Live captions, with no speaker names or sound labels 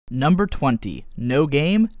Number 20. No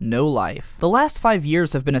Game, No Life. The last 5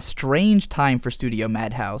 years have been a strange time for Studio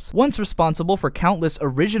Madhouse. Once responsible for countless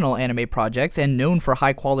original anime projects and known for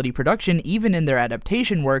high-quality production even in their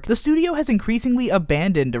adaptation work, the studio has increasingly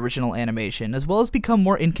abandoned original animation, as well as become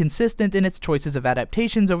more inconsistent in its choices of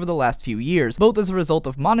adaptations over the last few years, both as a result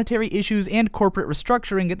of monetary issues and corporate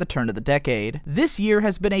restructuring at the turn of the decade. This year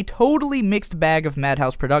has been a totally mixed bag of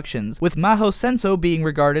Madhouse productions, with Maho Senso being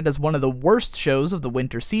regarded as one of the worst shows of the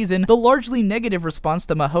winter season, the largely negative response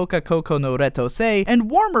to Mahoka Koko no Retosei, and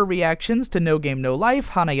warmer reactions to No Game No Life,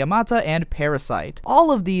 Hanayamata, and Parasite.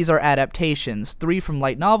 All of these are adaptations, 3 from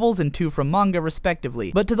light novels and 2 from manga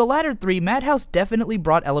respectively, but to the latter 3, Madhouse definitely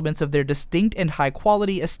brought elements of their distinct and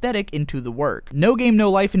high-quality aesthetic into the work. No Game No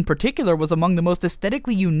Life in particular was among the most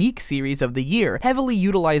aesthetically unique series of the year, heavily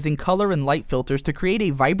utilizing color and light filters to create a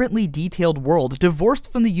vibrantly detailed world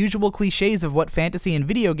divorced from the usual cliches of what fantasy and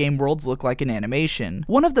video game worlds look like in animation.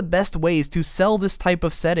 One of the best ways to sell this type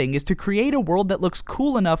of setting is to create a world that looks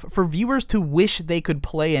cool enough for viewers to wish they could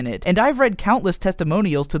play in it, and I've read countless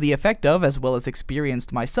testimonials to the effect of, as well as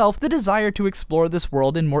experienced myself, the desire to explore this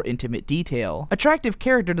world in more intimate detail. Attractive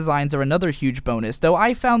character designs are another huge bonus, though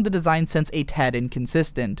I found the design sense a tad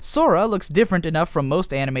inconsistent. Sora looks different enough from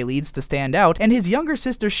most anime leads to stand out, and his younger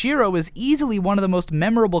sister Shiro is easily one of the most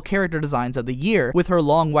memorable character designs of the year, with her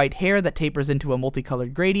long white hair that tapers into a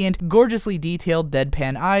multicolored gradient, gorgeously detailed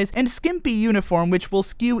deadpan eyes, and skimpy uniform which will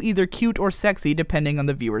skew either cute or sexy depending on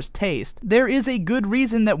the viewer's taste. There is a good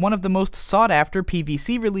reason that one of the most sought-after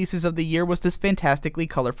PVC releases of the year was this fantastically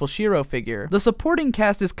colorful Shiro figure. The supporting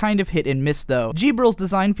cast is kind of hit and miss though. Jibril's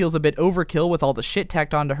design feels a bit overkill with all the shit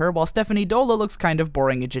tacked onto her, while Stephanie Dola looks kind of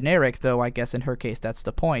boring and generic, though I guess in her case that's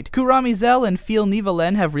the point. Kurami Zell and Phil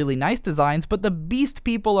Nivalen have really nice designs, but the Beast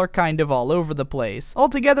people are kind of all over the place.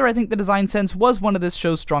 Altogether, I think the design sense was one of this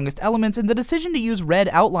show's strongest elements, and the decision to use red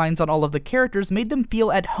outlines on all of the characters made them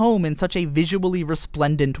feel at home in such a visually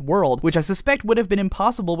resplendent world, which I suspect would have been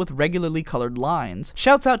impossible with regularly colored lines.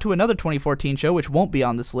 Shouts out to another 2014 show which won't be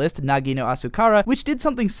on this list, Nagi no Asukara, which did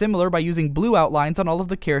something similar by using blue outlines on all of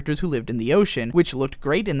the characters who lived in the ocean, which looked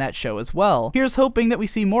great in that show as well. Here's hoping that we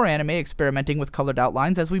see more anime experimenting with colored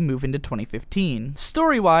outlines as we move into 2015.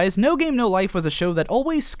 Story-wise, No Game No Life was a show that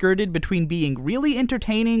always skirted between being really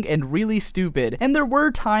entertaining and really stupid, and there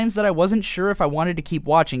were times that I wasn't sure if I wanted to keep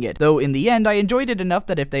watching it, though in the end I enjoyed it enough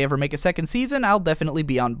that if they ever make a second season, I'll definitely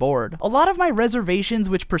be on board. A lot of my reservations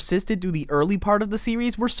which persisted through the early part of the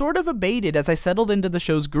series were sort of abated as I settled into the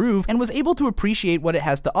show's groove and was able to appreciate what it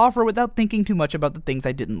has to offer without thinking too much about the things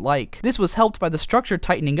I didn't like. This was helped by the structure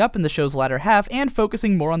tightening up in the show's latter half and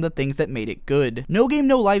focusing more on the things that made it good. No Game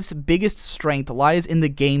No Life's biggest strength lies in the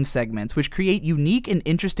game segments, which create unique and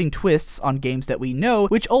interesting twists on games that we know,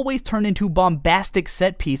 which always turn into bombastic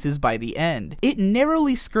set pieces by the end. It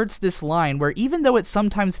narrowly skirts this line where even though it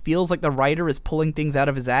sometimes feels like the writer is pulling things out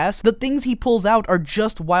of his ass, the things he pulls out are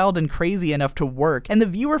just wild and crazy enough to work, and the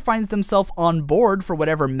viewer finds themselves on board for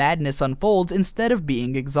whatever madness unfolds instead of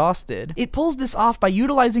being exhausted. It pulls this off by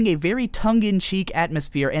utilizing a very tongue-in-cheek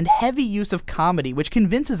atmosphere and heavy use of comedy, which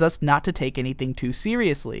convinces us not to take anything too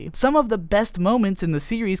seriously. Some of the best moments in the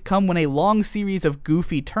series come when a long series of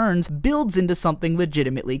goofy turns builds into something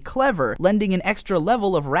legitimately clever, lending an extra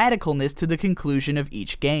level of radicalness to the conclusion of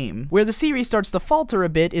each game. Where the series starts to falter a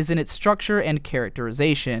bit is in its structure and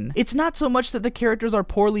characterization. It's not so much that the characters are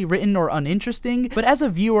poorly written or uninteresting, but as a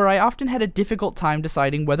viewer I often had a difficult time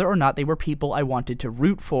deciding whether or not they were people I wanted to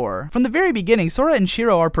root for. From the very beginning, Sora and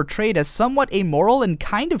Shiro are portrayed as somewhat amoral and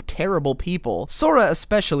kind of terrible people. Sora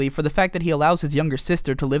especially for the fact that he allows his younger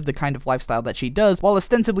sister to live the kind of lifestyle that she does, while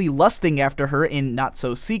ostensibly lusting after her in not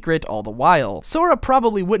so secret all the while. Sora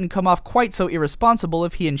probably wouldn't come off quite so irresponsible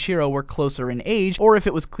if he and Shiro were closer in age, or if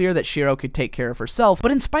it was clear that Shiro could take care of herself,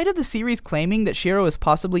 but in spite of the series claiming that Shiro is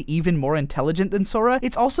possibly even more intelligent than Sora,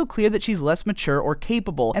 it's also clear that she's less mature or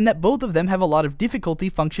capable, and that both of them have a lot of difficulty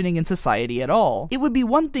functioning in society at all. It would be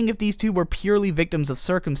one thing if these two were purely victims of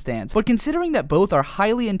circumstance, but considering that both are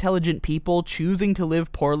highly intelligent people choosing to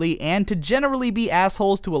live poorly and to generally be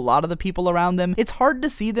assholes to a lot of the people around them, it's hard to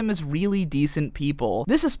see them as really decent people.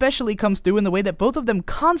 This especially comes through in the way that both of them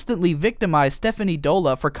constantly victimize Stephanie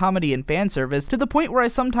Dola for comedy and fan service, to the point where I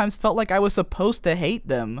sometimes felt like I was supposed to hate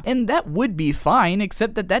them. And that would be fine,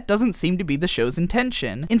 except that that doesn't seem to be the show's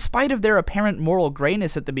intention. In spite of their apparent moral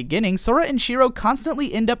grayness at the beginning, Sora and Shiro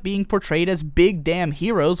constantly end up being portrayed as big damn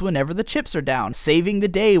heroes whenever the chips are down, saving the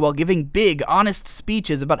day while giving big, honest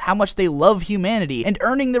speeches about how much they love humanity and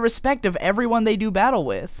earning the respect of everyone they do battle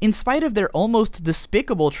with. In spite of their almost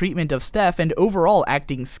despicable treatment of Steph and overall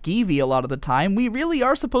acting skeevy a lot of the time, we really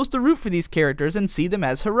are supposed to root for these characters and see them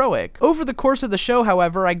as heroic. Over the course course of the show,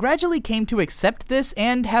 however, I gradually came to accept this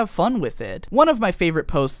and have fun with it. One of my favorite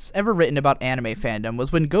posts ever written about anime fandom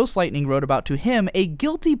was when Ghost Lightning wrote about to him, a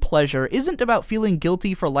guilty pleasure isn't about feeling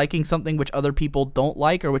guilty for liking something which other people don't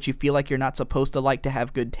like or which you feel like you're not supposed to like to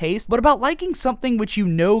have good taste, but about liking something which you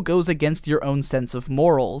know goes against your own sense of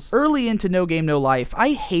morals. Early into No Game No Life, I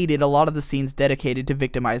hated a lot of the scenes dedicated to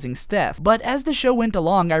victimizing Steph, but as the show went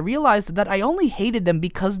along, I realized that I only hated them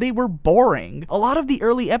because they were boring. A lot of the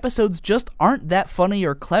early episodes just aren't that funny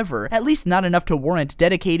or clever, at least not enough to warrant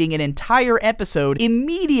dedicating an entire episode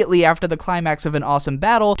immediately after the climax of an awesome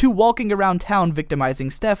battle to walking around town victimizing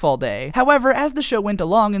Steph all day. However, as the show went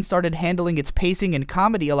along and started handling its pacing and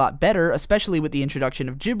comedy a lot better, especially with the introduction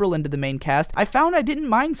of Jibril into the main cast, I found I didn't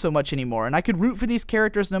mind so much anymore, and I could root for these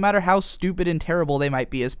characters no matter how stupid and terrible they might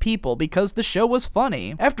be as people, because the show was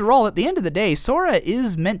funny. After all, at the end of the day, Sora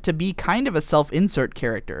is meant to be kind of a self-insert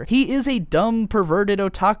character. He is a dumb, perverted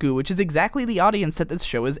otaku, which is exactly the audience that this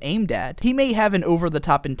show is aimed at. He may have an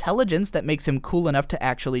over-the-top intelligence that makes him cool enough to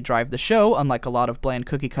actually drive the show, unlike a lot of bland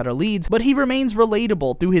cookie-cutter leads, but he remains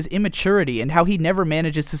relatable through his immaturity and how he never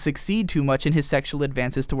manages to succeed too much in his sexual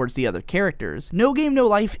advances towards the other characters. No Game No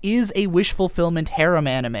Life is a wish fulfillment harem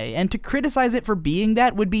anime, and to criticize it for being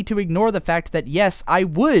that would be to ignore the fact that yes, I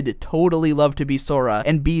would totally love to be Sora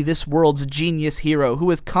and be this world's genius hero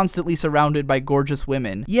who is constantly surrounded by gorgeous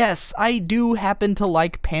women. Yes, I do happen to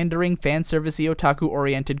like pandering fanservice-y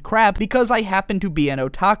otaku-oriented crap because I happen to be an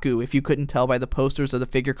otaku, if you couldn't tell by the posters or the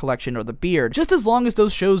figure collection or the beard, just as long as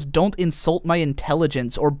those shows don't insult my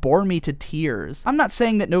intelligence or bore me to tears. I'm not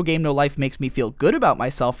saying that No Game No Life makes me feel good about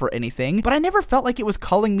myself or anything, but I never felt like it was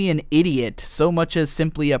calling me an idiot so much as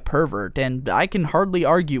simply a pervert, and I can hardly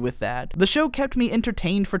argue with that. The show kept me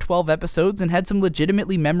entertained for 12 episodes and had some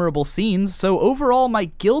legitimately memorable scenes, so overall my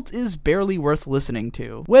guilt is barely worth listening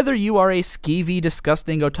to. Whether you are a skeevy,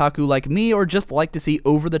 disgusting otaku like me or just like to see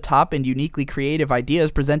over-the-top and uniquely creative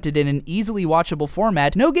ideas presented in an easily watchable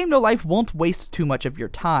format, No Game No Life won't waste too much of your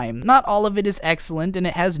time. Not all of it is excellent and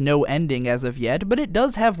it has no ending as of yet, but it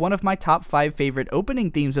does have one of my top 5 favorite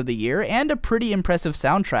opening themes of the year and a pretty impressive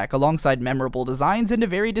soundtrack alongside memorable designs and a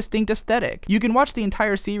very distinct aesthetic. You can watch the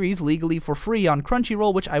entire series legally for free on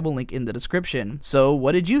Crunchyroll, which I will link in the description. So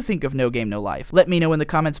what did you think of No Game No Life? Let me know in the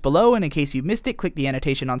comments below, and in case you missed it, click the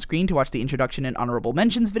annotation on screen to watch the introduction and honorable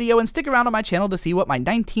mentions video, and stick around on my channel to see what my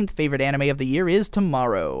 19th favorite anime of the year is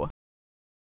tomorrow.